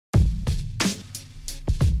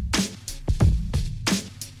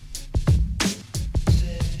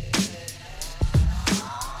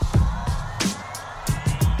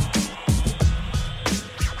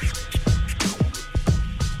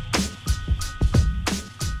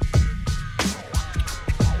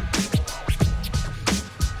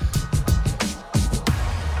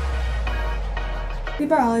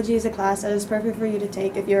Biology is a class that is perfect for you to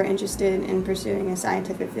take if you're interested in pursuing a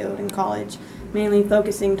scientific field in college, mainly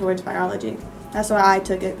focusing towards biology. That's why I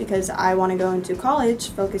took it, because I want to go into college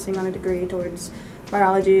focusing on a degree towards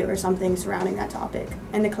biology or something surrounding that topic.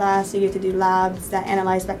 In the class, you get to do labs that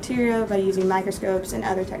analyze bacteria by using microscopes and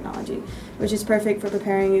other technology, which is perfect for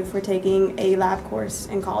preparing you for taking a lab course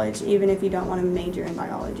in college, even if you don't want to major in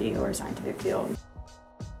biology or a scientific field.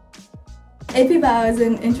 AP Bio is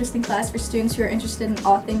an interesting class for students who are interested in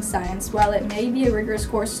all things science. While it may be a rigorous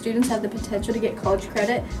course, students have the potential to get college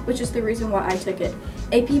credit, which is the reason why I took it.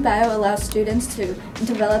 AP Bio allows students to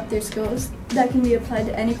develop their skills that can be applied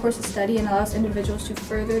to any course of study and allows individuals to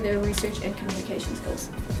further their research and communication skills.